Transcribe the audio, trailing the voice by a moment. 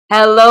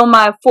Hello,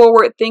 my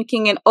forward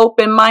thinking and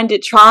open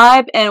minded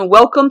tribe, and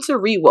welcome to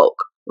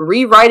Rewoke,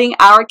 Rewriting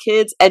Our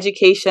Kids'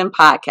 Education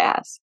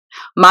podcast.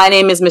 My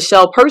name is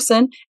Michelle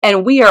Person,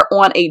 and we are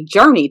on a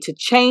journey to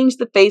change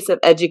the face of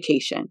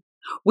education.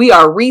 We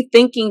are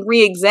rethinking,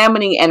 re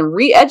examining, and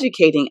re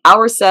educating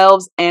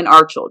ourselves and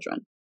our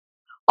children.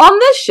 On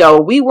this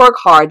show, we work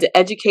hard to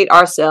educate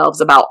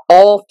ourselves about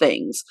all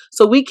things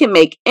so we can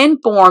make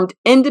informed,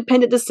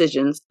 independent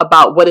decisions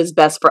about what is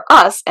best for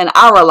us and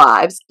our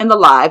lives and the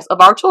lives of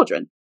our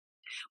children.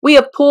 We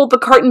have pulled the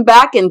curtain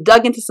back and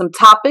dug into some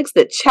topics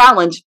that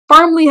challenge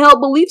firmly held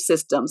belief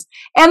systems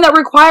and that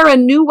require a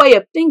new way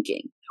of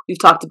thinking.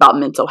 We've talked about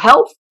mental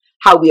health,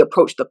 how we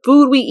approach the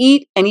food we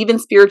eat, and even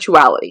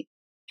spirituality.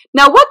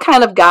 Now, what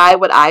kind of guy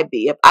would I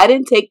be if I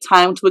didn't take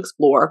time to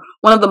explore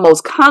one of the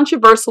most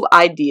controversial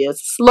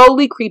ideas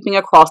slowly creeping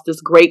across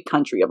this great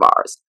country of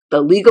ours,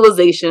 the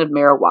legalization of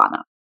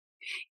marijuana?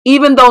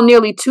 Even though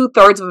nearly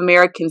 2/3 of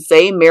Americans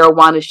say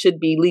marijuana should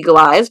be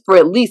legalized for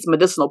at least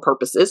medicinal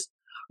purposes,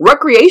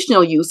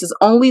 recreational use is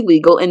only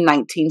legal in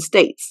 19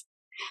 states.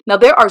 Now,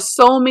 there are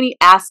so many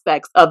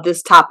aspects of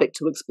this topic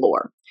to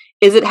explore.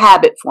 Is it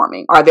habit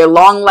forming? Are there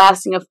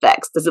long-lasting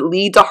effects? Does it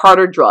lead to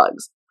harder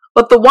drugs?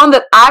 But the one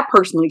that I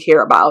personally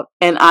care about,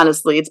 and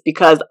honestly, it's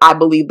because I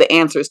believe the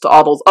answers to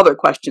all those other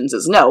questions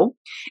is no,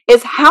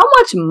 is how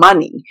much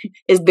money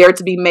is there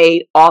to be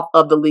made off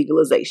of the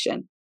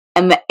legalization?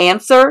 And the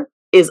answer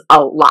is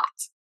a lot.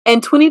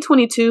 In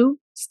 2022,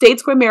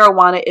 states where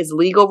marijuana is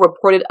legal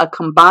reported a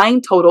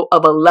combined total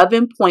of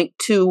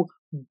 $11.2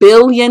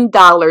 billion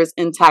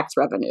in tax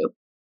revenue.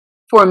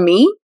 For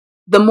me,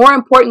 the more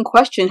important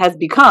question has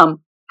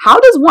become, how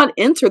does one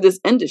enter this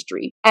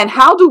industry? And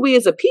how do we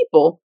as a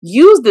people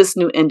use this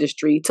new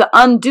industry to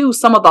undo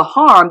some of the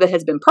harm that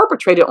has been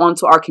perpetrated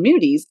onto our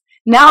communities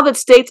now that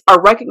states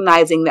are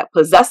recognizing that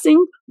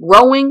possessing,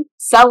 growing,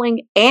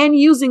 selling, and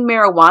using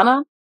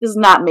marijuana does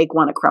not make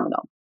one a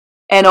criminal?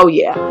 And oh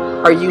yeah,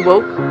 are you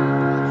woke?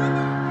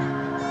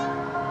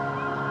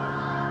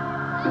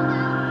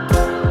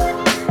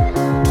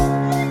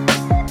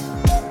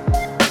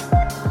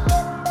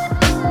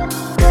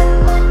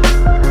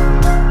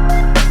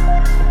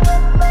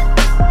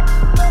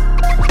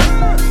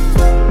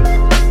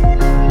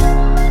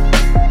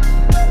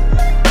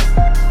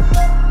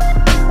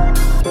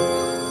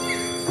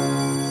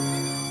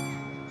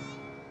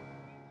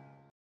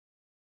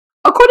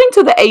 According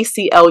to the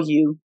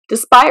ACLU,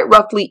 despite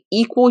roughly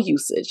equal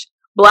usage,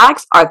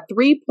 blacks are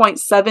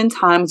 3.7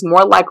 times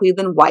more likely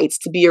than whites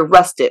to be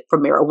arrested for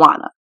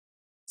marijuana.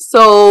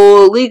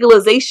 So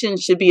legalization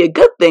should be a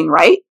good thing,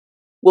 right?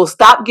 We'll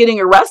stop getting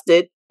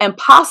arrested and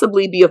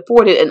possibly be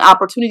afforded an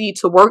opportunity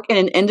to work in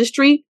an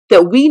industry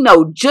that we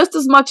know just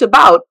as much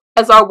about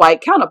as our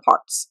white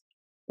counterparts.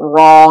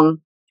 Wrong.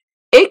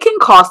 It can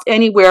cost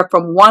anywhere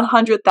from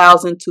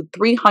 $100,000 to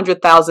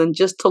 $300,000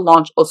 just to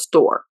launch a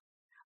store.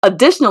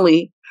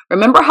 Additionally,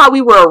 remember how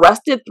we were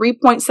arrested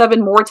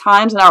 3.7 more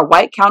times than our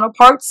white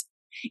counterparts?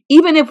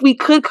 Even if we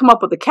could come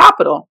up with a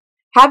capital,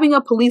 having a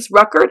police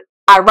record,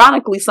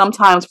 ironically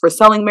sometimes for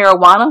selling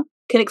marijuana,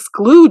 can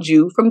exclude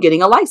you from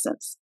getting a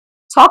license.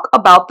 Talk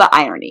about the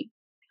irony.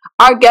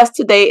 Our guest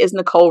today is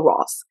Nickole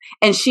Ross,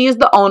 and she is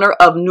the owner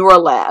of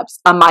Neura Labs,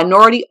 a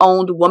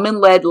minority-owned,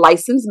 woman-led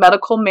licensed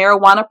medical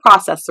marijuana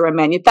processor and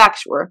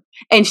manufacturer,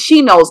 and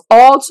she knows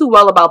all too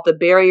well about the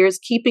barriers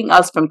keeping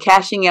us from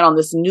cashing in on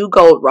this new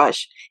gold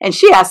rush, and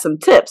she has some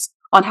tips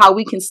on how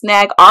we can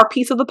snag our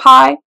piece of the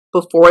pie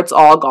before it's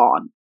all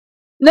gone.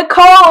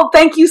 Nickole,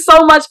 thank you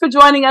so much for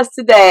joining us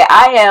today.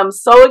 I am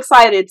so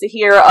excited to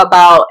hear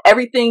about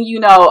everything you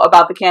know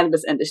about the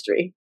cannabis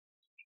industry.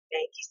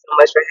 Thank you so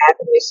much for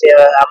having me,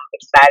 Michelle. I'm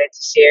excited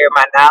to share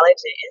my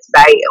knowledge and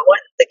insight on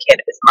the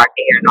cannabis market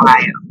here in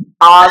Ohio.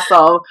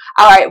 Awesome.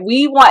 All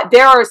right.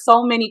 There are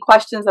so many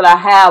questions that I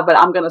have, but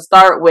I'm going to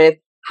start with,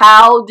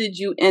 how did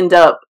you end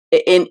up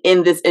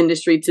in this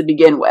industry to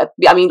begin with?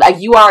 I mean, like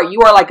you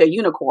are like a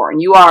unicorn.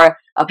 You are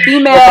a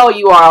female,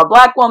 you are a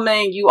black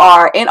woman, you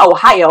are in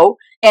Ohio,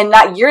 and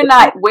you're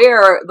not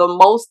where the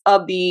most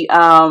of the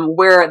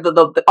where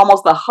the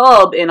almost the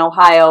hub in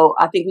Ohio.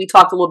 I think we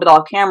talked a little bit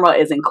off camera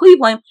is in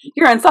Cleveland.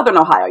 You're in Southern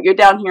Ohio. You're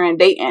down here in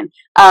Dayton.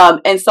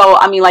 And so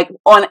I mean, like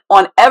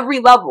on every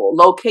level,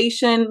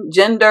 location,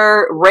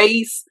 gender,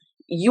 race,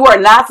 you are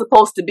not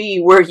supposed to be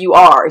where you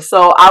are.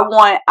 So I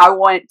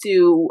want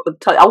you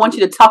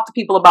to talk to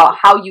people about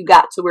how you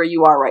got to where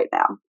you are right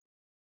now.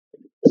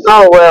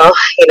 Oh, well,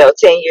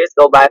 10 years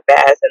go by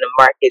fast in a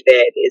market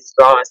that is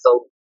growing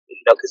so,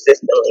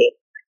 consistently.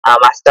 I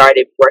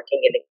started working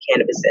in the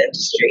cannabis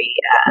industry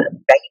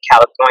back in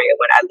California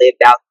when I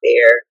lived out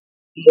there,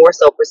 more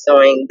so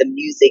pursuing the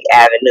music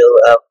avenue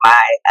of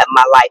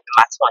my life in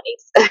my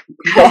 20s.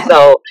 So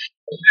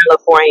in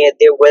California,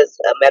 there was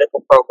a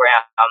medical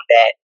program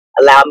that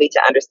allowed me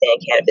to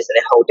understand cannabis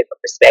in a whole different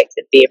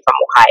perspective. Being from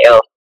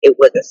Ohio, it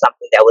wasn't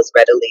something that was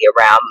readily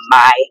around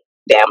my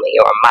family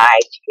or my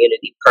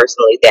community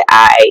personally that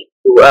I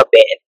grew up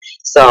in.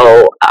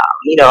 So,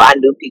 I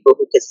knew people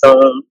who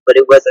consumed, but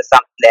it wasn't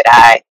something that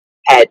I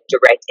had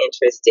direct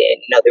interest in.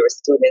 There were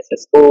students in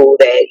school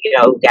that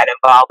got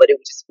involved, but it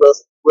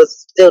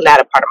was still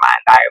not a part of my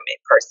environment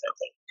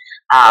personally.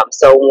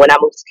 So when I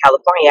moved to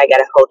California, I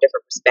got a whole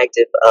different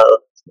perspective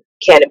of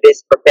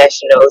cannabis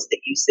professionals, the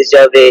usage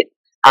of it,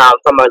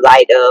 from a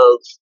light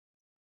of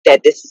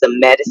that this is a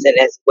medicine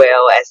as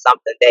well as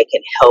something that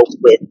can help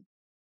with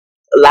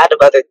a lot of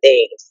other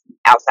things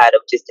outside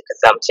of just the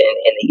consumption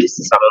and the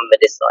uses from a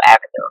medicinal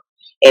avenue.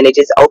 And it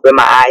just opened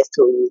my eyes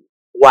to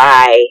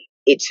why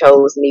it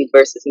chose me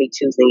versus me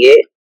choosing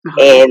it.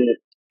 And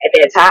at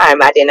that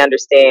time, I didn't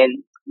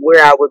understand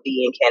where I would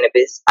be in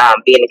cannabis,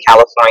 being in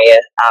California,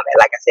 and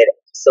like I said,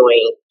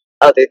 pursuing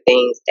other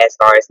things as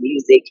far as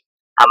music.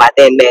 I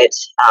then met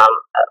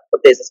a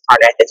business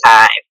partner at the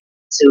time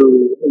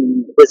who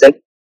was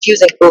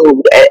infusing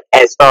food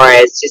as far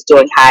as just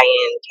doing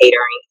high-end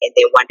catering. And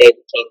then one day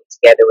we came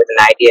together with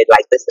an idea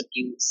like, let's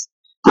infuse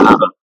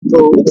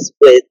foods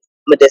with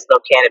medicinal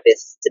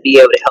cannabis to be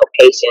able to help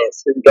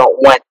patients who don't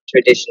want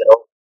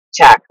traditional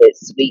chocolate,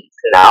 sweets,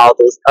 and all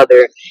those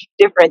other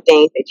different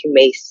things that you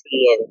may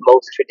see in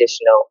most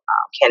traditional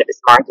cannabis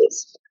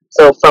markets.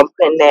 So from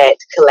putting that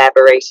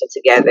collaboration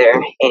together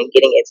and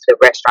getting into the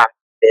restaurant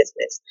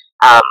business,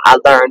 I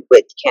learned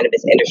what the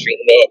cannabis industry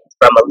meant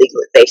from a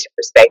legalization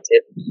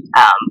perspective,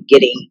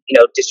 getting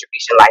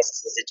distribution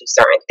licenses to do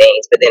certain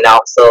things, but then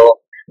also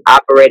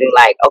operating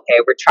like, okay,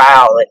 we're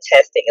trial and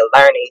testing and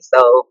learning.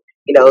 So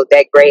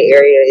that gray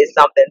area is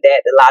something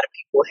that a lot of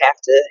people have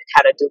to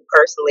kind of do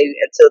personally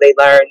until they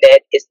learn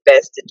that it's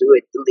best to do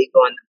it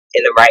legal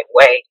in the right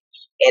way.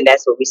 And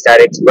that's when we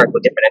started to work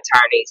with different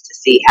attorneys to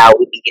see how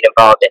we could get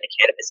involved in the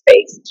cannabis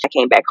space. I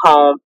came back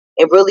home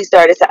and really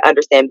started to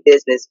understand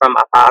business from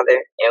my father,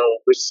 and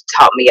which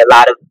taught me a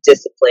lot of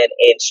discipline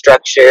and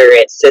structure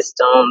and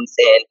systems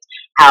and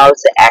how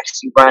to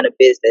actually run a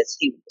business.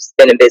 He was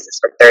been in business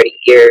for 30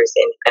 years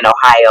in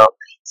Ohio.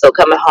 So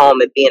coming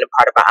home and being a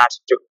part of an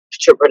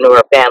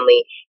entrepreneur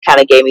family kind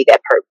of gave me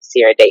that purpose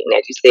here in Dayton.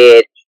 As you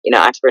said,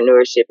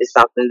 entrepreneurship is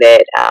something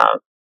that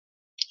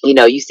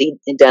you see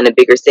done in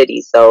bigger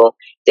cities. So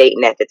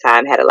Dayton at the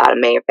time had a lot of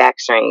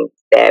manufacturing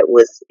that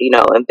was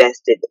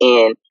invested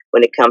in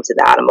when it comes to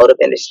the automotive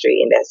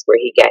industry, and that's where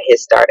he got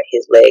his start,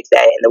 his legs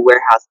at in the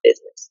warehouse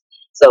business.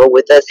 So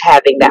with us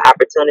having the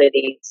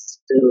opportunity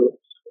to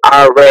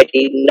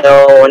already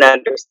know and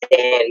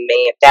understand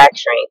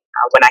manufacturing,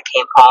 when I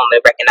came home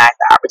and recognized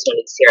the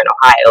opportunities here in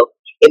Ohio,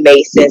 it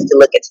made sense to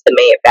look into the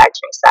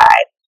manufacturing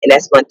side. And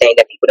that's one thing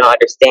that people don't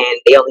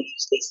understand. They only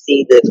usually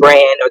see the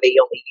brand, or they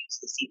only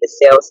usually see the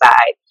sales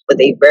side,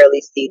 but they rarely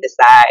see the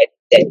side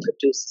that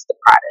produces the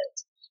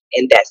product.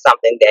 And that's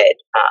something that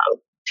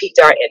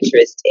piqued our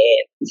interest.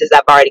 And since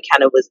I've already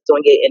kind of was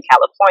doing it in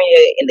California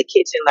in the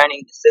kitchen,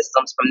 learning the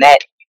systems from that,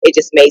 it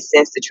just made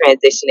sense to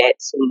transition it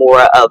to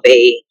more of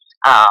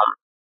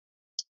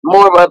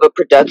a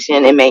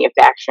production and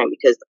manufacturing,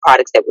 because the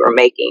products that we were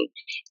making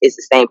is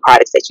the same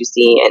products that you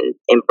see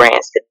in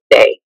brands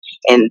today.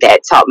 And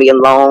that taught me a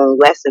long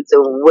lesson to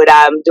what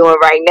I'm doing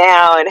right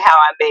now and how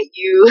I met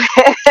you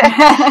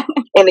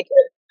in the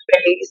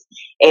space,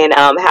 and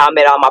how I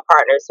met all my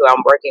partners who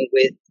I'm working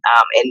with,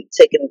 and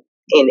taking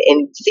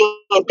and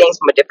seeing things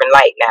from a different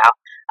light now.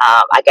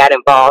 I got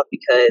involved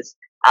because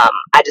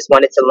I just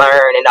wanted to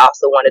learn, and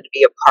also wanted to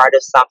be a part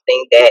of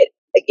something that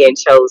again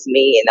chose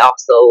me, and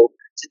also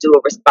to do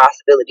a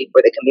responsibility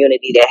for the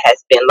community that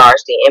has been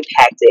largely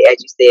impacted, as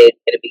you said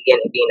in the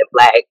beginning, being a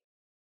Black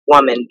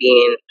woman,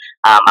 being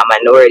a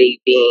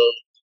minority, being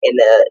in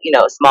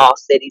a small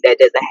city that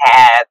doesn't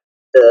have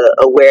the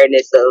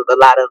awareness of a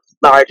lot of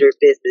larger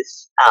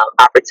business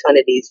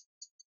opportunities.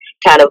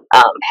 Kind of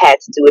had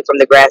to do it from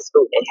the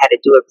grassroots and had to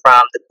do it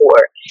from the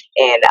core.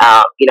 And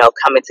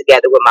coming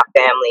together with my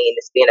family and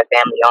this being a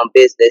family-owned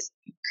business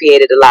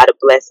created a lot of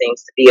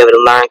blessings to be able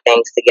to learn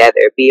things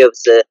together, be able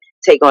to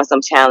take on some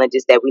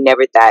challenges that we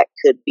never thought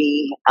could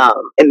be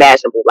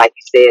imaginable. Like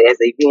you said, as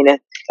being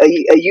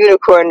a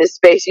unicorn in this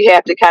space, you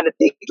have to kind of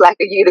think like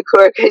a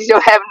unicorn because you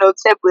don't have no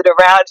template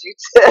around you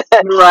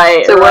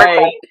to work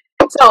on.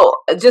 So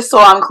just so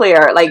I'm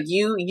clear, like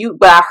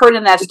what I heard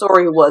in that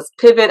story was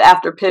pivot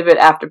after pivot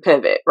after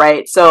pivot,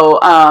 right? So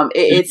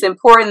it's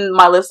important,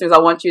 my listeners, I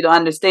want you to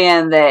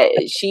understand that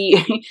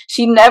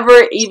she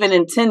never even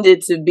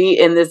intended to be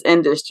in this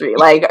industry.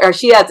 Like, or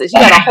there's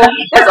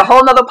a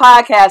whole nother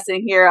podcast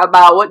in here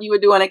about what you were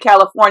doing in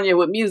California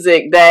with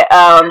music that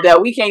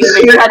we can't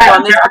even touch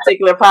on this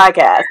particular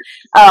podcast,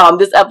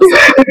 this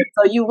episode.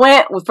 So you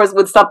went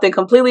with something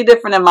completely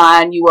different in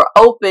mind. You were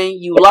open,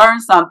 you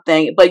learned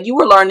something, but you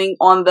were learning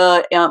on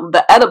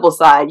the edible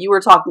side. You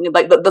were talking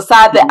like the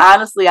side that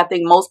honestly I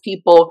think most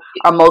people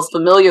are most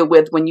familiar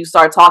with when you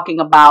start talking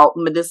about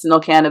medicinal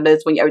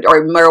cannabis or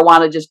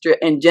marijuana just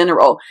in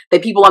general.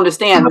 That people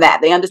understand that.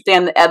 They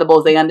understand the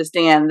edibles, they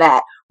understand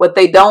that. What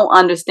they don't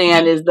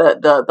understand is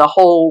the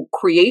whole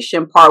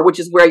creation part, which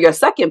is where your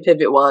second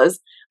pivot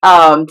was.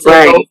 Go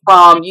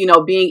from,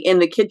 being in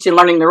the kitchen,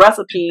 learning the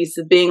recipes,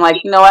 to being like,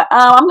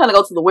 I'm going to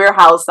go to the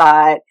warehouse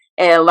side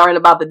and learn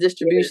about the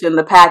distribution,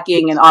 the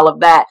packing, and all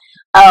of that.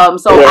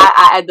 So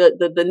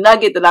the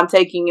nugget that I'm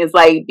taking is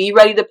like, be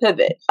ready to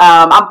pivot.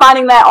 I'm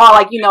finding that all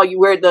like, you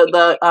wear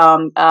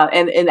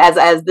and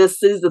as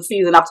this is the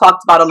season I've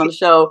talked about on the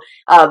show,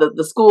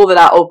 the school that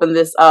I opened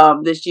this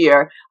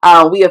year,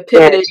 we have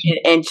pivoted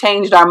and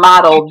changed our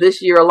model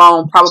this year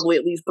alone, probably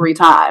at least 3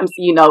 times,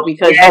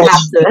 because you have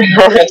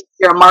to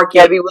your market.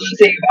 You gotta be willing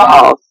to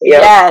evolve.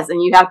 Yep. Yes,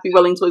 and you have to be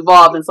willing to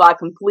evolve, and so I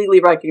completely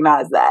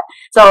recognize that.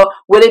 So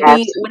would it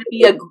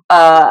be an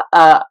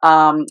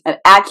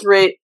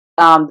accurate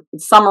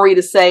summary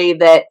to say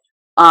that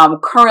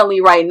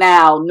currently, right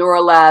now,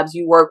 Neurolabs,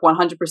 you work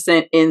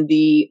 100% in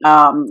the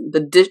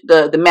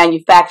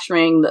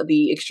manufacturing,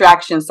 the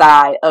extraction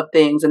side of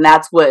things, and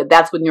that's what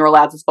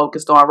Neurolabs is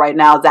focused on right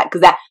now. Is that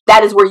because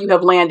that is where you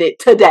have landed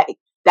today?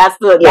 That's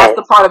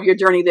the part of your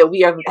journey that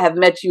we have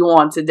met you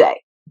on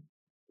today.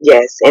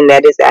 Yes, and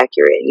that is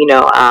accurate.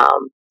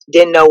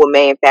 Didn't know what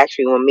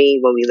manufacturing would mean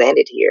when we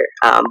landed here,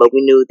 but we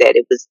knew that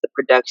it was the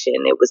production,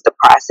 it was the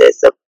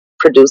process of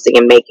producing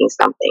and making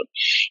something.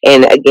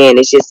 And again,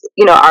 it's just,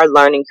 our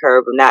learning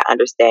curve of not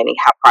understanding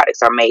how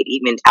products are made,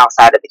 even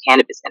outside of the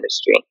cannabis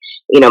industry.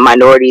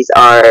 Minorities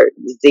are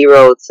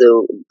 0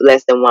 to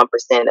less than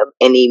 1% of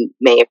any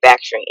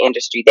manufacturing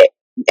industry that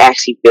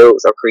actually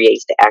builds or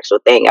creates the actual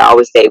thing. I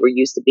always say we're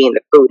used to being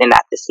the fruit and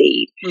not the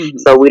seed. Mm-hmm.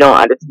 So we don't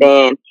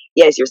understand.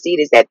 Yes, your seed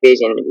is that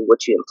vision,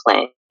 what you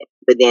implant,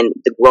 but then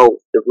the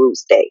growth, the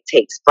roots that it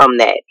takes from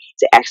that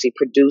to actually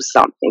produce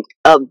something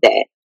of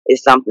that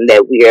is something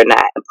that we are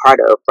not a part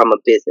of from a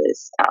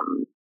business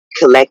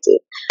collective.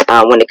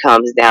 When it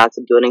comes down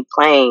to building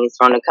planes,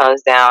 when it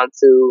comes down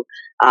to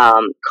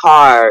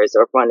cars,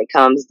 or when it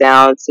comes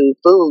down to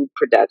food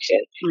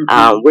production,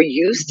 we're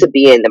used to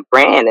being the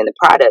brand and the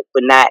product,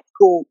 but not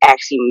who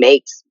actually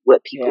makes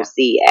what people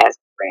see as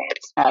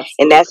brands. Absolutely.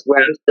 And that's where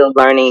I'm still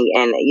learning.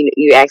 And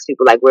you ask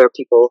people like, what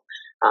do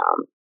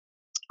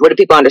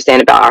people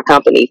understand about our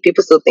company?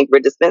 People still think we're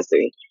a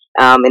dispensary.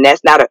 And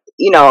that's not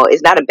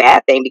it's not a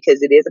bad thing,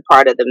 because it is a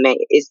part of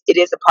it is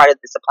a part of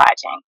the supply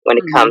chain when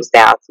it comes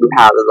down to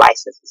how the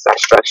licenses are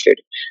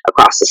structured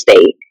across the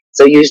state.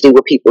 So usually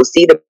when people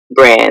see the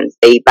brands,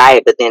 they buy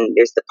it, but then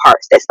there's the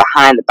parts that's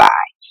behind the buy.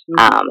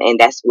 And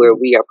that's where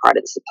we are part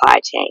of the supply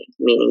chain,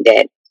 meaning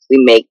that we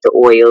make the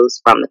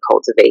oils from the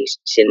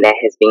cultivation that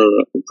has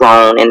been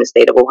grown in the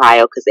state of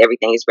Ohio, because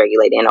everything is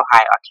regulated in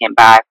Ohio. I can't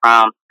buy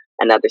from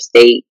another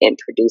state and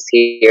produce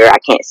here. I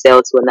can't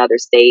sell to another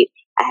state.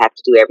 I have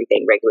to do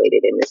everything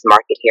regulated in this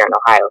market here in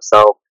Ohio.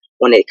 So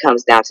when it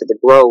comes down to the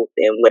growth,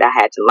 and what I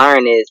had to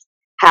learn is,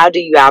 how do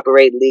you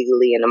operate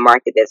legally in a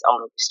market that's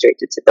only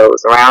restricted to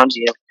those around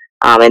you?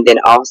 And then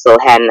also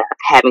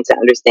having to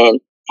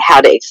understand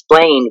how to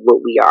explain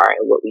what we are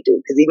and what we do.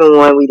 Because even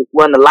when we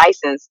won the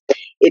license,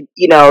 you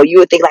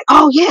would think like,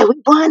 oh yeah, we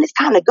won. It's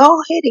time to go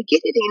ahead and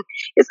get it in.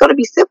 It's going to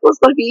be simple. It's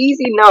going to be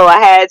easy. No, I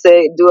had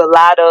to do a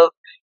lot of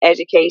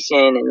education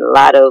and a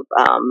lot of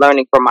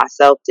learning for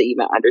myself to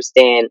even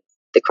understand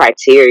the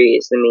criteria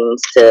it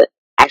means to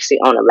actually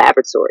own a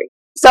laboratory.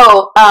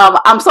 So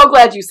I'm so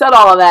glad you said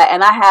all of that,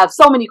 and I have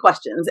so many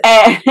questions.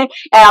 And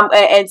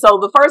so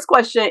the first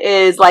question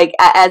is, like,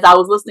 as I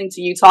was listening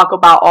to you talk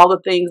about all the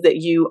things that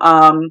you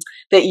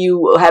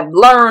have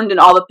learned, and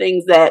all the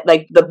things that,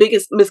 like, the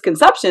biggest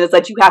misconception is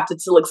that you have to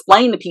still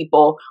explain to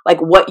people like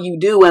what you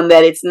do, and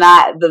that it's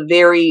not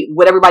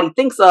what everybody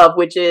thinks of,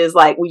 which is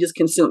like we just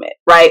consume it,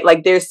 right?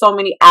 Like, there's so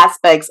many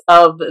aspects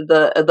of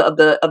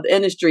the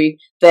industry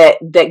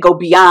that go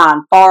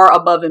beyond, far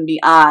above and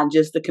beyond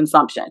just the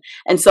consumption.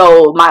 And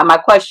so my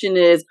question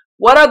is,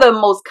 what are the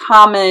most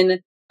common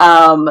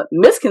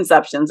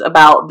misconceptions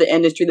about the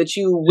industry that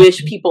you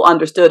wish people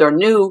understood or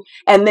knew?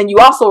 And then you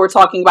also were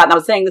talking about, and I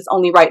was saying this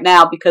only right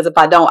now because if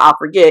I don't, I'll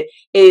forget,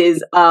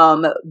 is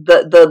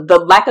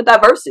the lack of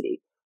diversity.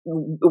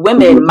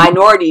 Women,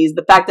 minorities,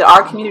 the fact that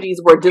our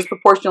communities were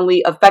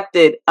disproportionately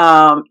affected,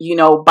 by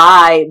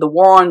the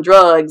war on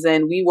drugs,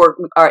 and they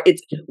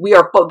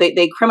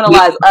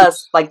criminalize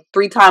us like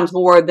 3 times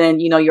more than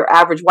your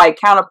average white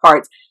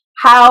counterparts.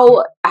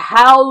 How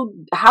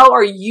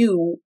are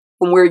you,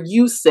 from where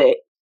you sit,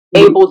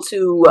 able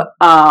to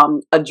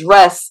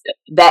address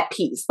that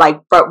piece?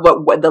 Like,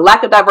 what the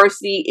lack of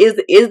diversity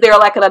is there a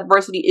lack of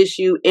diversity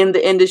issue in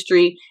the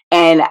industry,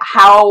 and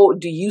how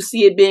do you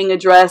see it being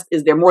addressed?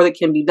 Is there more that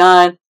can be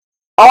done?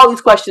 All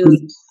these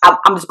questions,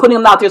 I'm just putting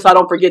them out there so I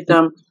don't forget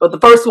them. But the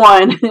first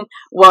one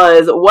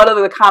was, what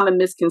are the common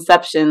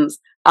misconceptions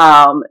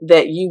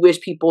that you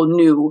wish people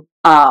knew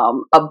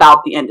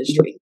about the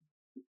industry?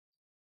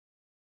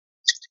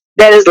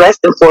 That is less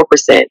than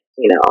 4%,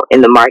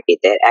 in the market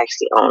that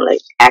actually own an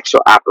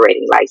actual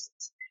operating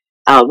license.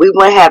 We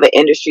wouldn't have an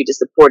industry to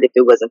support if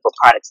it wasn't for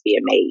products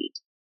being made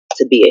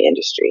to be an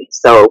industry.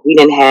 So we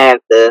didn't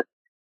have the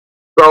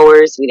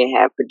growers, we didn't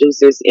have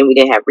producers, and we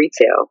didn't have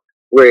retail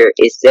where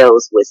it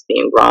sells what's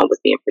being grown,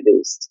 what's being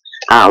produced.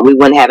 We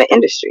wouldn't have an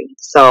industry.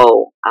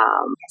 So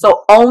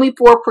only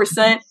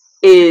 4%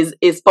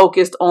 is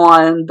focused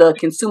on the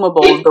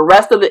consumables. The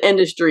rest of the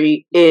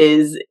industry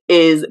is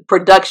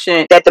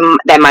production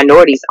that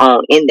minorities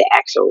own in the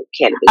actual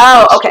cannabis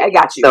industry. Okay, I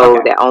got you. So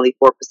that only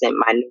 4%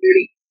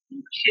 minority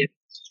ownership.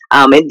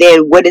 And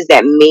then what does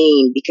that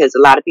mean? Because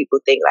a lot of people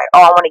think like,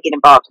 oh, I want to get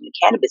involved in the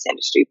cannabis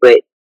industry,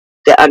 but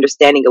the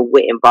understanding of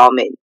what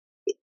involvement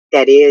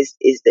that is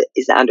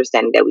the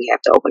understanding that we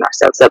have to open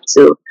ourselves up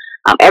to.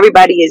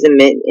 Everybody isn't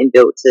meant and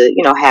built to,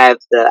 have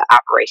the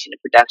operation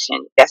and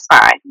production. That's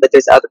fine, but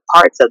there's other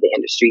parts of the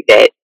industry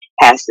that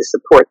has to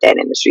support that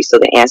industry. So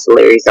the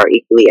ancillaries are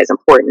equally as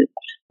important.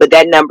 But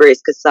that number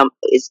is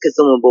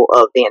consumable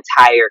of the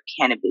entire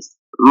cannabis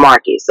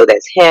market. So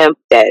that's hemp,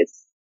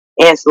 that's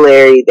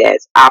ancillary,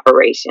 that's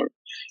operation.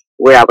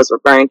 What I was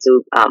referring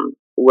to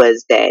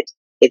was that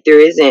if there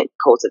isn't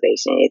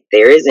cultivation, if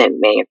there isn't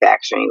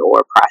manufacturing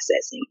or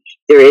processing,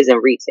 there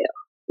isn't retail.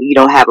 You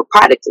don't have a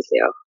product to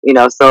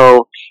sell,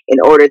 So in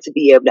order to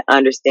be able to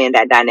understand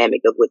that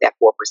dynamic of what that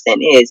 4%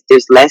 is,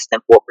 there's less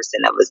than 4%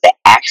 of us that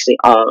actually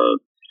own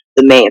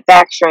the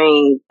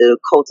manufacturing, the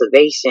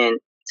cultivation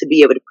to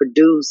be able to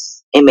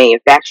produce and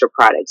manufacture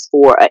products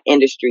for an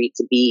industry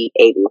to be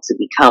able to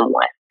become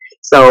one.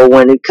 So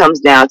when it comes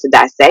down to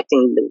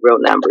dissecting the real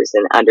numbers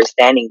and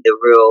understanding the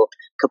real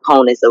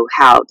components of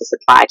how the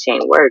supply chain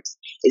works,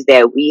 is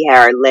that we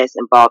are less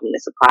involved in the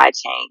supply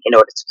chain in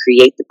order to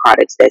create the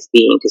products that's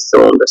being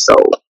consumed or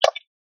sold.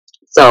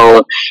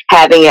 So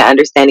having an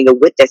understanding of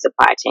what that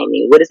supply chain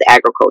means, what does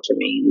agriculture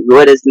mean,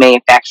 what does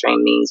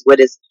manufacturing means,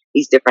 what is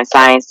these different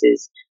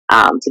sciences,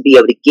 to be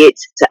able to get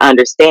to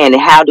understand,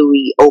 and how do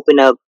we open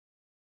up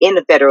in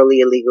the federally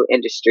illegal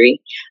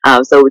industry,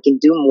 so we can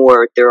do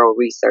more thorough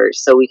research,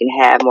 so we can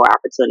have more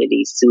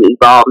opportunities to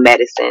evolve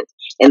medicine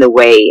in the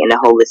way, in a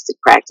holistic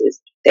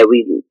practice that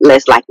we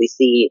less likely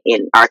see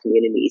in our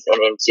communities and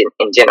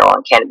in general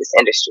in cannabis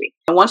industry.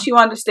 And once you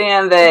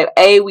understand that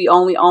we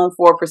only own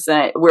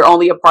 4%, we're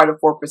only a part of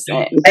 4%.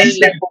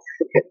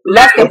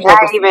 Less than 4%.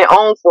 Not even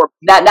own 4%.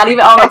 Not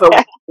even own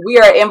 4%. We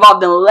are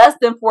involved in less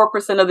than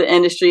 4% of the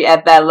industry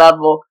at that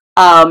level.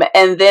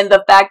 And then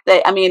the fact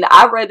that,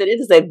 I read that it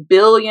is $1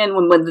 billion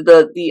when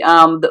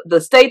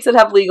the states that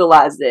have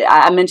legalized it.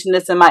 I mentioned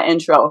this in my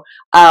intro.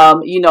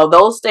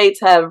 Those states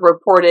have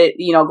reported,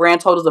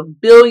 grand totals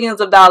of billions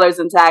of dollars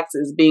in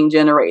taxes being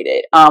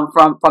generated,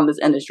 from this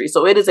industry.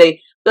 So it is $1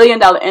 billion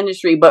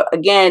industry. But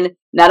again,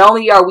 not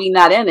only are we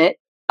not in it,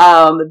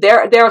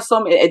 there are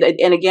so many,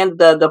 and again,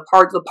 the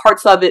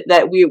parts of it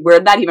that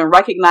we're not even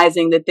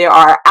recognizing that there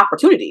are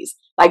opportunities.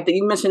 Like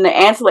you mentioned, the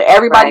ancillary.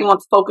 Everybody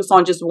wants to focus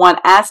on just one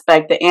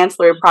aspect. The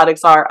ancillary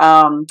products are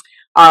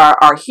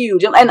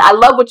huge, and I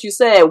love what you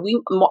said.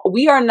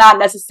 We are not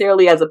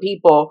necessarily as a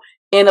people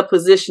in a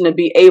position to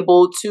be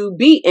able to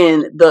be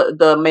in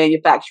the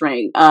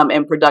manufacturing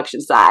and production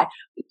side.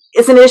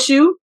 It's an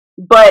issue,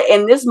 but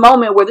in this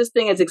moment where this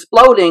thing is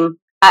exploding,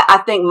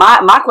 I think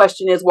my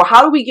question is, well,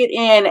 how do we get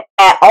in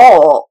at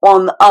all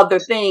on the other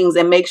things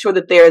and make sure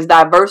that there is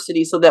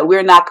diversity so that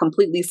we're not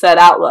completely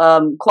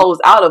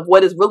closed out of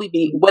what is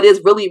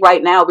really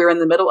right now. We're in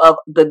the middle of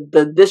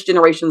this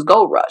generation's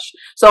gold rush.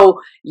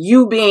 So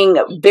you being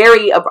a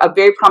very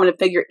prominent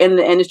figure in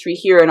the industry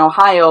here in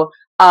Ohio,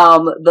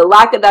 the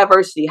lack of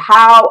diversity,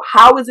 how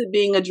is it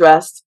being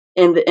addressed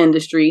in the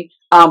industry?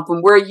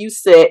 From where you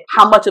sit,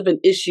 how much of an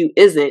issue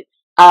is it?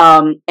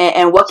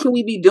 And what can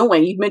we be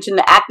doing? You mentioned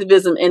the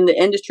activism in the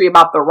industry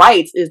about the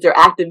rights. Is there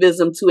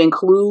activism to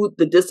include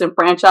the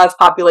disenfranchised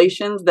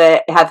populations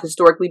that have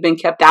historically been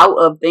kept out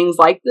of things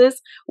like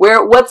this?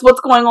 What's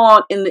going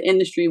on in the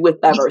industry with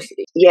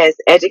diversity? Yes,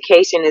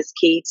 education is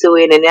key to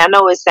it. And I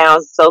know it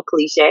sounds so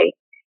cliche,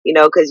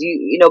 because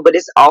but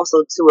it's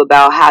also too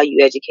about how you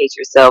educate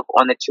yourself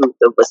on the truth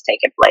of what's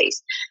taking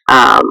place.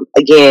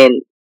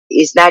 Again,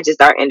 it's not just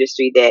our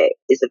industry that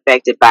is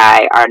affected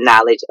by our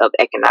knowledge of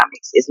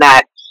economics. It's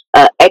not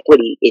an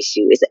equity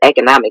issue. It's an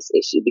economics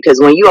issue, because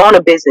when you own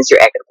a business, you're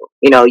equitable.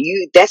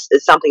 That's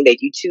something that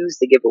you choose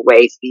to give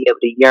away to be able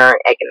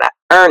to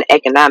earn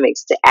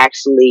economics to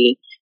actually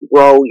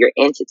grow your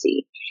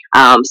entity.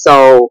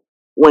 So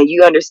when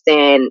you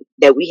understand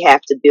that we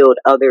have to build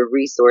other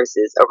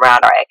resources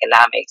around our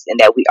economics and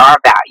that we are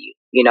valued,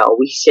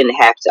 we shouldn't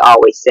have to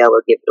always sell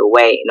or give it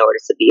away in order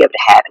to be able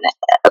to have and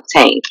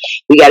obtain.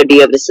 We got to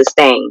be able to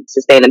sustain.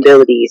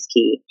 Sustainability is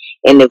key.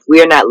 And if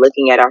we're not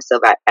looking at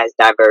ourselves as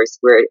diverse,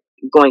 we're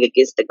going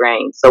against the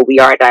grain. So we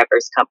are a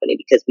diverse company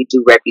because we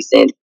do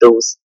represent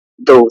those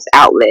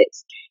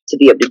outlets to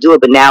be able to do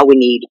it, but now we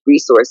need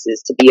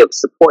resources to be able to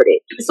support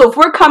it. So if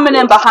we're coming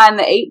in behind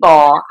the 8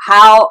 ball,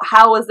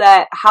 how is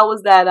that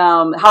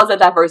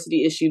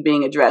diversity issue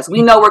being addressed?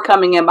 We know we're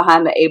coming in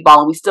behind the 8 ball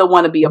and we still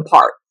want to be a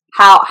part.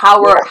 How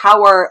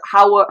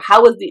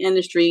is the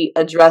industry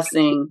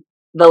addressing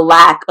the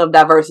lack of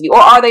diversity, or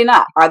are they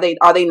not? Are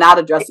they not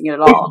addressing it at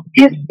all?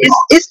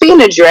 It's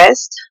being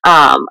addressed.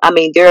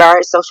 There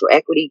are social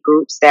equity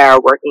groups that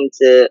are working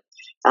to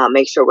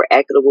make sure we're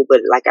equitable,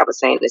 but like I was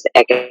saying, it's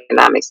an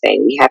economics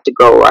thing. We have to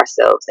grow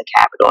ourselves in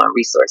capital and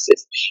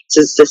resources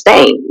to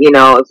sustain.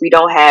 If we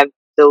don't have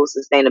those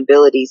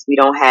sustainabilities, we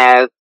don't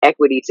have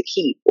equity to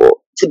keep, or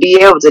to be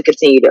able to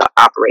continue to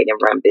operate and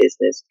run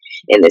business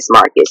in this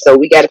market. So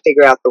we got to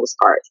figure out those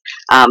parts.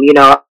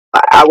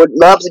 I would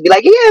love to be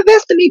like, yeah,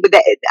 invest in me, but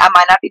that I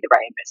might not be the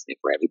right investment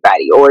for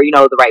everybody, or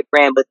the right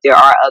brand. But there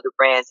are other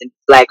brands and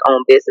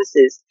Black-owned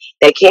businesses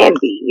that can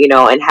be,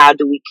 and how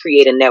do we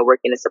create a network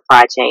in a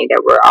supply chain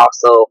that we're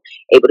also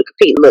able to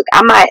compete? Look,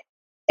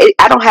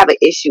 I don't have an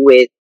issue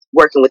with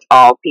working with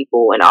all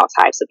people and all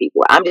types of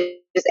people. I'm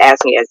just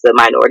asking, as a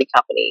minority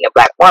company, a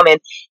Black woman,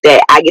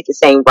 that I get the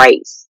same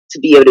rights to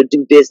be able to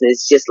do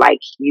business just like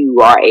you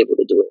are able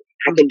to do it.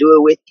 I can do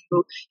it with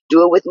you,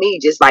 do it with me,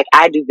 just like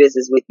I do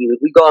business with you.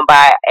 If we go and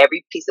buy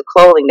every piece of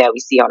clothing that we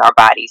see on our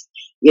bodies,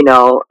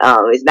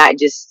 it's not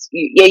just,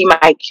 you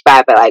might buy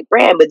a Black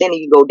brand, but then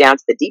you go down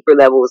to the deeper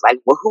level, it's like,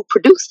 well, who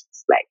produced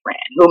this Black brand?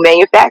 Who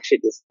manufactured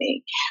this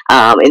thing?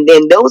 And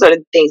then those are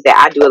the things that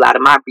I do a lot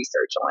of my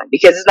research on,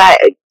 because it's not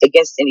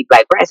against any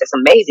Black brands. It's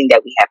amazing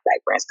that we have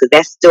Black brands, because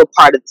that's still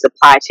part of the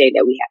supply chain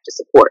that we have to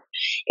support.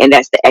 And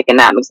that's the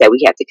economics that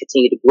we have to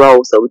continue to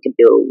grow so we can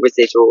build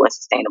residual and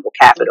sustainable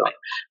capital.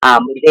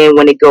 Then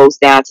when it goes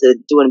down to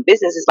doing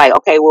business, it's like,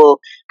 okay, well,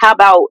 how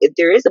about if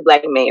there is a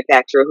Black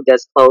manufacturer who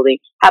does clothing,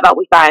 how about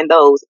we find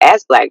those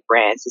as Black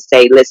brands to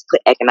say, let's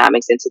put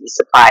economics into the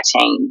supply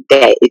chain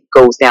that it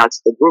goes down to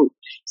the group.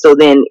 So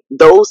then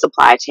those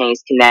supply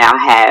chains can now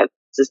have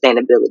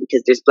sustainability,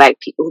 because there's Black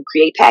people who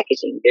create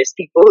packaging. There's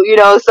people,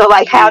 so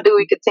like, how do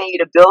we continue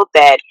to build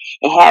that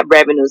and have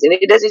revenues? And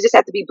it doesn't just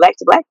have to be Black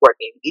to Black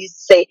working. You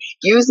say,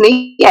 use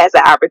me as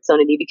an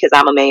opportunity because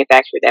I'm a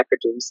manufacturer that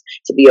produce,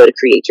 to be able to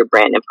create your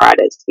brand and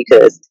products,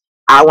 because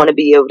I want to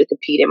be able to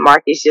compete in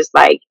markets just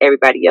like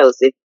everybody else.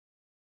 If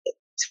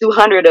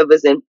 200 of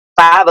us and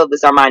 5 of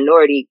us are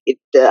minority, if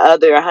the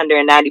other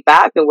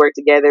 195 can work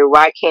together,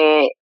 why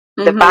can't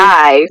the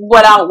 5?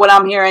 What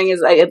I'm hearing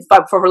is, it's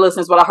like, for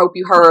listeners, what I hope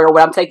you heard, or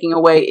what I'm taking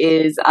away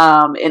is,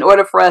 in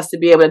order for us to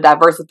be able to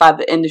diversify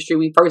the industry,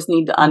 we first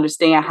need to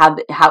understand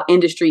how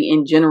industry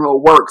in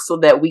general works, so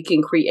that we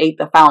can create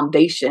the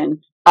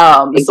foundation,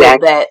 Exactly. so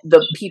that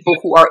the people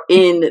who are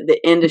in the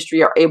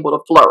industry are able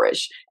to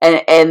flourish,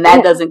 and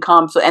that doesn't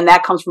come and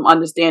that comes from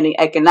understanding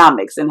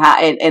economics, and how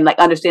and like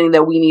understanding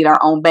that we need our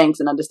own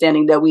banks, and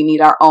understanding that we need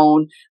our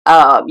own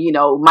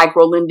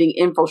micro lending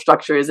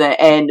infrastructures,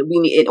 and we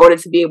need, in order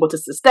to be able to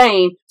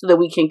sustain, so that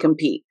we can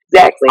compete.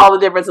 Exactly. All the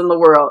difference in the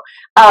world.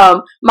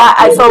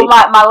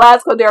 My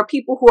last quote, there are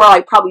people who are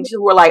like, probably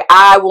who are like,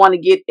 I want to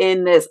get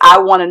in this. I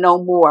want to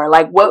know more.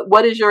 Like,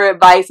 what is your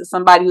advice to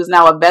somebody who's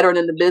now a veteran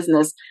in the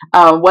business?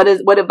 What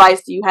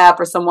advice do you have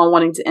for someone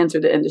wanting to enter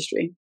the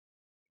industry?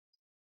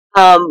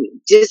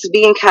 Just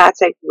be in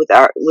contact with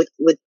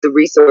with the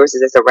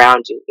resources that's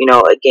around you.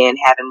 Again,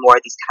 having more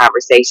of these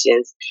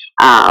conversations,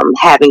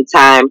 having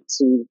time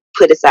to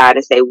put aside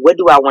and say, what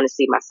do I want to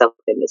see myself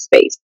in this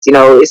space?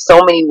 It's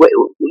so many,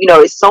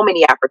 it's so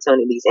many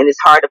opportunities, and it's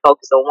hard to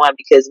focus on one,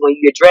 because when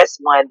you address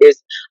one,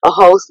 there's a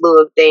whole slew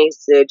of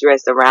things to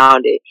address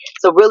around it.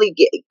 So really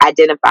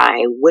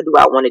identifying, what do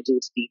I want to do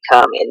to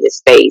become in this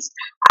space?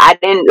 I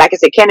didn't, like I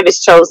said,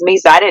 cannabis chose me,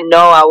 so I didn't know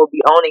I would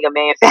be owning a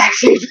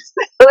manufacturing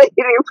facility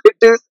and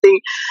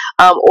producing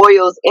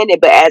oils in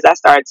it. But as I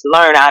started to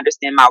learn, I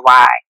understand my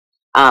why.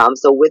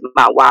 So with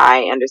my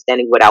why,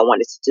 understanding what I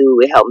wanted to do,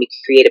 it helped me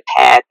create a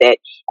path that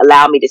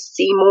allowed me to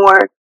see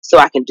more, so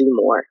I can do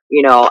more,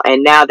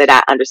 and now that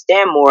I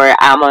understand more,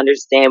 I'm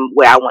understand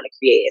what I want to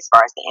create as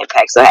far as the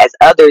impact. So as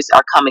others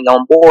are coming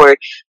on board,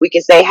 we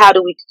can say, how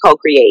do we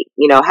co-create?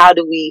 How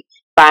do we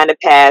find a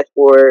path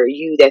for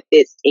you that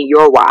fits in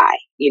your why?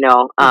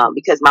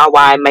 Because my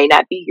why may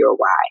not be your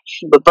why,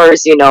 but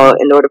first, in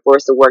order for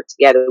us to work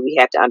together, we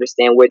have to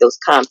understand where those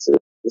come to.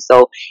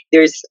 So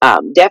there's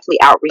definitely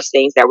outreach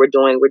things that we're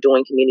doing. We're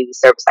doing community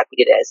service, like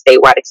we did a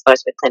statewide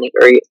expungement clinic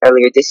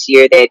earlier this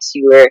year, that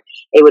you were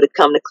able to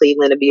come to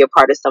Cleveland and be a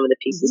part of some of the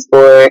pieces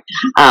for.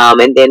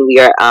 And then we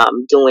are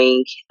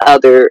doing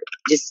other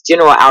just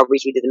general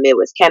outreach. We did the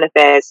Midwest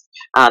Cannabis.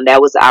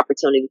 That was an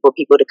opportunity for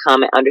people to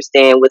come and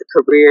understand what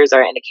careers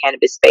are in the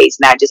cannabis space,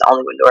 not just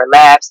only with Nora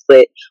Labs,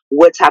 but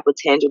what type of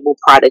tangible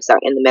products are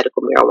in the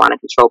medical marijuana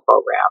control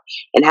program,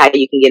 and how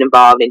you can get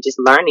involved in just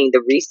learning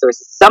the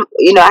resources.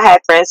 I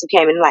had friends who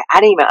came in like, I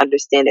didn't even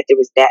understand that there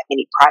was that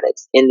many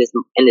products in this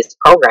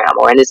program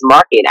or in this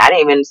market. I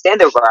didn't even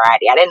understand the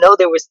variety. I didn't know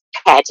there was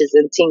patches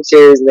and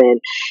tinctures and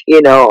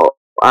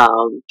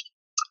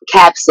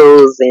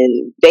capsules,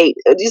 and they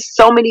just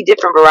so many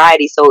different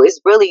varieties. So it's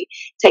really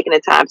taking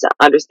the time to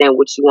understand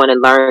what you want to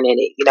learn in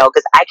it,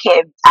 because I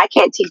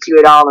can't teach you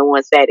it all in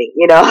one setting,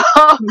 and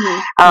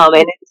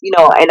it's,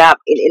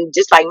 and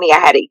just like me, I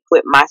had to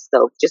equip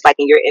myself, just like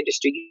in your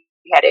industry,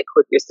 you had to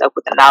equip yourself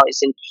with the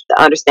knowledge and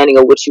the understanding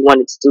of what you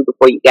wanted to do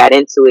before you got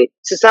into it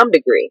to some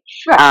degree.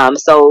 Right.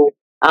 So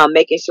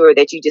making sure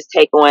that you just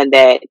take on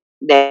that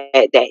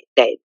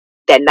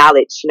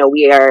knowledge.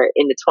 We are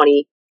in the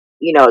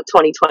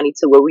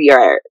 2022, where we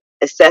are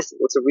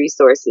accessible to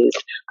resources.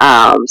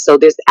 So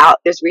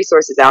there's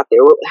resources out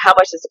there. How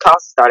much does it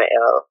cost to start an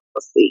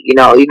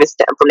LLC? Even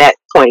from that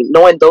point,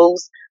 knowing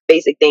those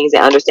basic things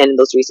and understanding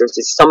those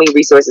resources. So many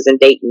resources in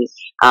Dayton,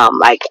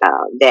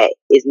 that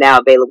is now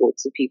available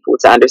to people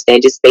to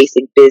understand just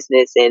basic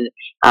business and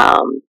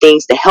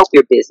things to help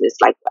your business.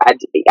 Like I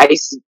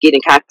used to get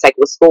in contact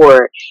with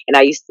SCORE, and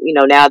I used to,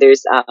 now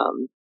there's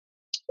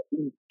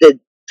the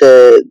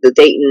the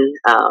Dayton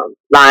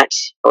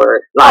launch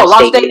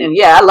Launch Dayton. Dayton.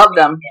 Yeah, I love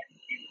them.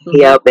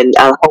 Yep, and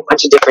a whole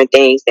bunch of different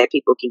things that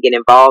people can get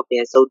involved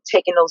in. So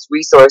taking those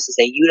resources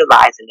and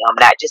utilizing them,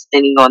 not just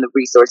spending on the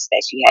resources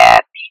that you have,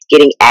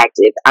 getting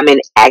active. I'm in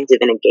active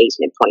and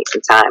engagement points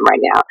in time right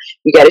now.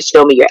 You got to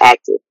show me you're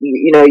active.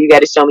 You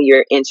got to show me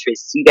your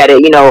interests. You got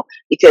to,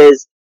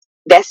 because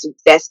that's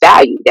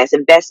value, that's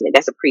investment,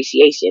 that's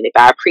appreciation. If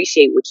I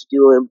appreciate what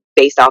you're doing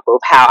based off of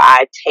how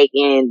I take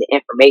in the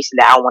information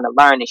that I want to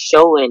learn and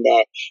showing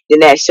that,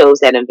 then that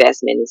shows that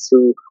investment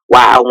into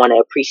why I want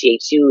to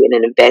appreciate you and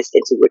then invest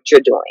into what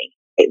you're doing,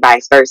 and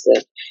vice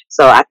versa.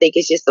 So I think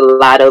it's just a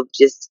lot of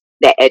just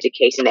that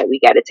education that we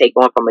got to take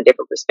on from a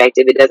different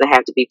perspective. It doesn't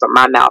have to be from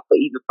my mouth, but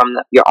even from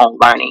your own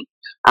learning.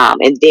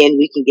 And then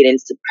we can get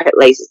into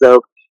places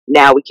of,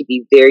 now we can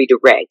be very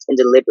direct and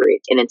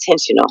deliberate and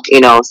intentional,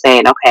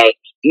 saying, okay,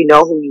 you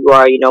know who you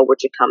are, you know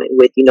what you're coming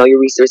with, you know your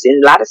resources,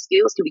 and a lot of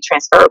skills can be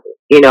transferable,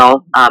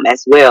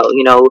 as well.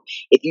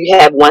 If you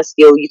have one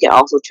skill, you can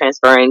also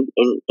transfer and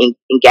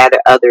gather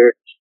other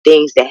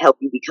things that help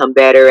you become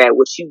better at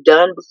what you've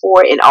done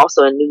before, and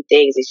also new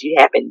things that you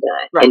haven't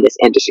done in this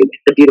industry.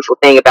 The beautiful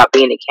thing about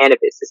being in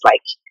cannabis is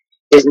like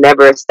there's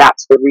never a stop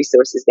to the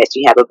resources that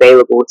you have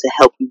available to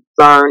help you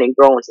learn and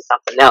grow into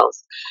something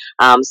else.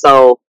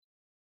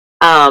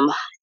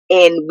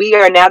 And we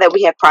are, now that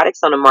we have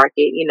products on the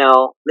market,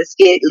 let's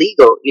get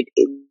legal.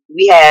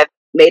 We have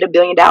made $1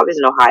 billion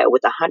in Ohio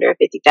with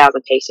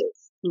 150,000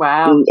 patients.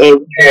 Wow. And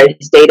we're a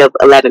state of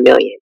 11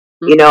 million.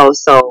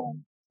 So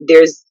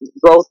there's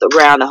growth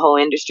around the whole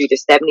industry.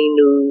 There's 70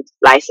 new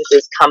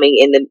licenses coming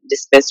in the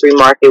dispensary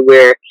market,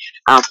 where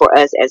for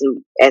us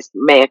as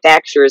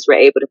manufacturers, we're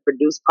able to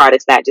produce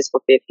products not just for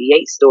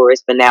 58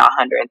 stores, but now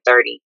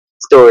 130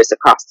 stores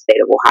across the state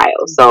of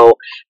Ohio. So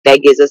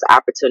that gives us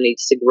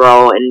opportunities to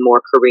grow and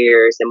more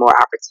careers and more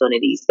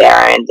opportunities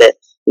there in the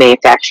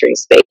manufacturing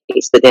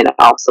space. But then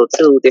also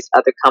too, there's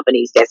other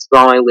companies that's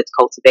growing with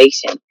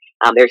cultivation.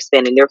 They're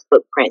expanding their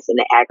footprints in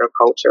the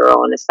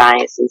agricultural and the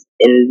sciences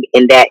in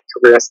that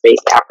career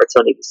space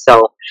opportunities.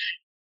 So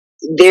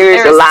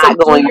there's a lot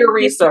going on. Do your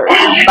research.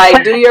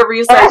 Like, do your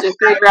research and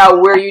figure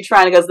out where you're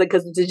trying to go.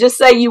 Because to just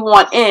say you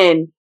want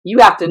in, you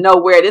have to know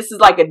where. This is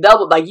like a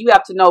double. Like, you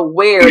have to know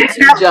where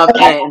to jump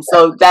in.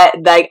 So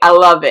I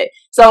love it.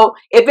 So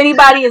if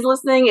anybody is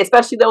listening,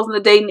 especially those in the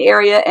Dayton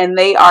area, and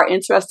they are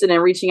interested in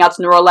reaching out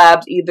to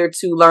NeuroLabs, either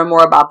to learn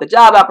more about the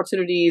job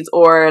opportunities,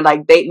 or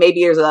like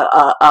maybe there's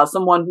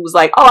someone who's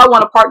like, oh, I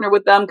want to partner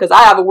with them because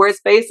I have a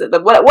workspace,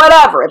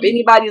 whatever. If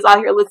anybody's out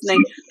here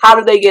listening, how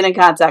do they get in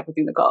contact with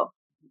you, Nickole?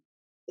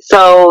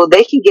 So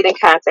they can get in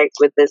contact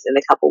with us in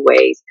a couple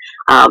ways.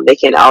 They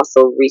can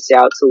also reach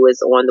out to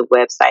us on the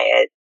website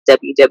at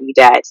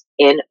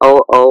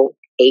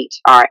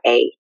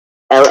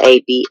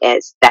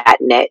www.noohralabs.net,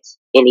 net.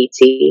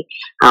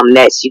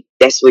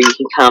 That's where you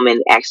can come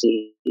and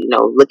actually,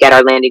 look at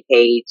our landing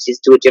page,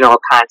 just do a general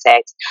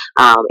contact.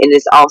 And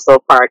it's also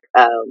part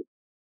of,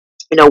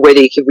 whether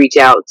you can reach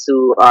out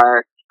to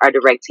our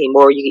direct team,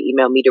 or you can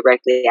email me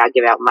directly. I'll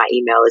give out my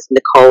email. It's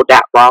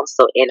Nickole.Ross,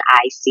 so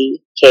Nickole.Ross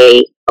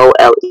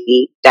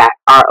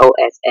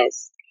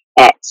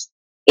at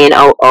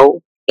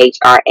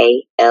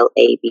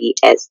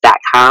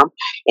NooHralabs.com.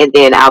 And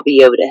then I'll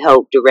be able to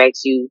help direct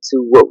you to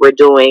what we're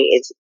doing.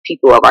 It's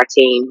people of our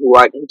team who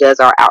does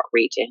our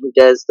outreach and who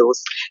does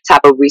those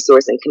type of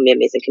resource and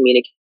commitments and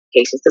communications,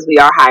 because we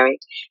are hiring,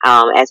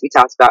 as we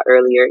talked about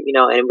earlier,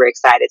 and we're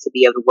excited to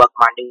be able to welcome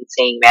our new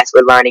team as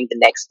we're learning the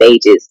next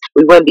stages.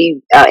 We wouldn't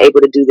be able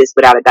to do this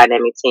without a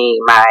dynamic team.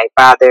 My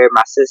father,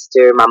 my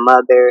sister, my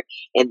mother,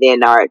 and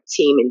then our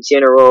team in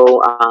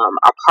general,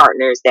 our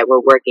partners that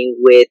we're working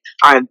with,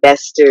 our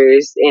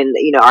investors in,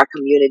 our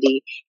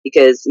community,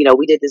 because,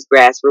 we did this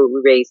grassroots,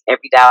 we raised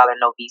every dollar,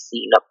 no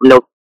VC,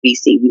 no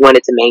VC. We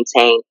wanted to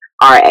maintain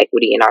our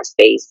equity in our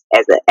space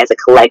as a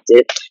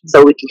collective,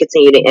 so we can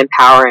continue to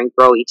empower and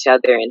grow each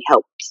other and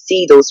help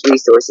see those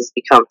resources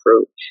become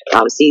fruit,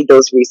 see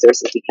those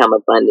resources become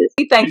abundance.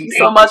 Thank you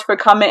so much for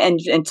coming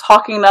and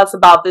talking to us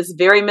about this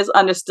very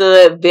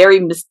misunderstood, very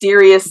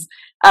mysterious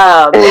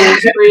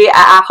industry.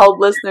 I hope,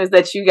 listeners,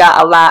 that you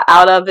got a lot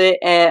out of it,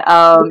 and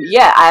I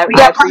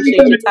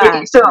appreciate your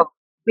time.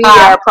 We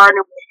are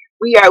partnered.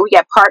 We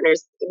got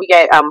partners. We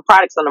got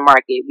products on the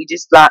market. We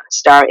just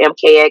launched our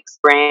MKX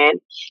brand.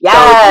 Yes.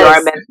 So if you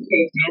are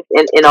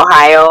medications in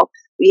Ohio,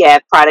 we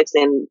have products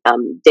in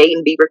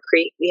Dayton, Beaver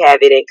Creek. We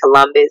have it in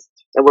Columbus,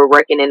 and we're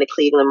working in the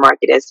Cleveland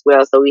market as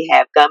well. So we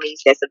have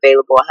gummies that's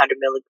available 100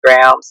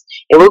 milligrams,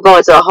 and we'll go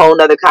into a whole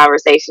nother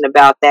conversation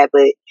about that.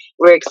 But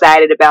we're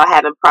excited about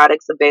having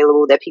products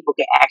available that people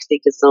can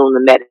actually consume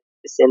the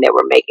medicine that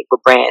we're making for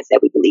brands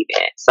that we believe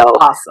in. So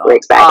awesome. We're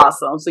excited.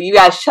 Awesome. So you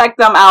guys check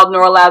them out,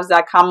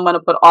 neurolabs.com. I'm going to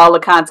put all the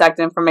contact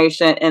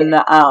information in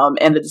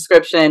the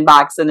description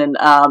box, and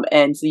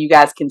so you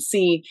guys can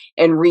see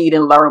and read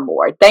and learn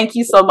more. Thank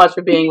you so much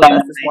for being with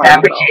us this morning. I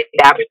appreciate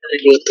the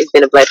opportunity. It's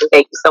been a blessing.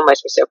 Thank you so much,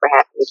 Michelle, for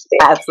having me today.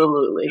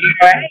 Absolutely.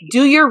 Right.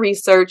 Do your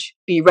research,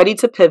 be ready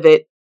to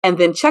pivot, and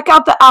then check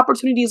out the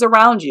opportunities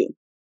around you,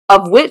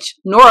 of which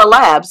Nora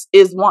Labs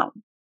is one.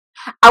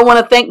 I want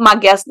to thank my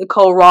guest,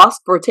 Nickole Ross,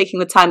 for taking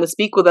the time to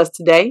speak with us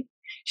today.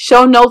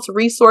 Show notes,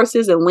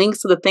 resources, and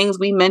links to the things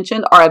we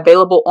mentioned are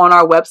available on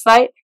our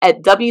website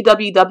at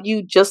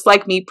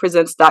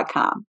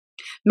www.justlikemepresents.com.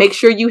 Make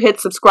sure you hit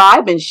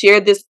subscribe and share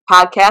this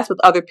podcast with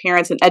other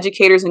parents and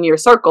educators in your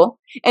circle.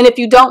 And if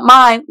you don't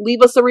mind,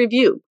 leave us a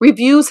review.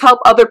 Reviews help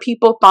other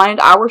people find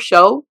our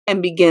show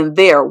and begin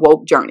their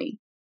woke journey.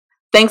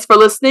 Thanks for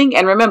listening.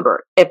 And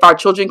remember, if our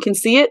children can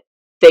see it,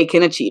 they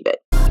can achieve it.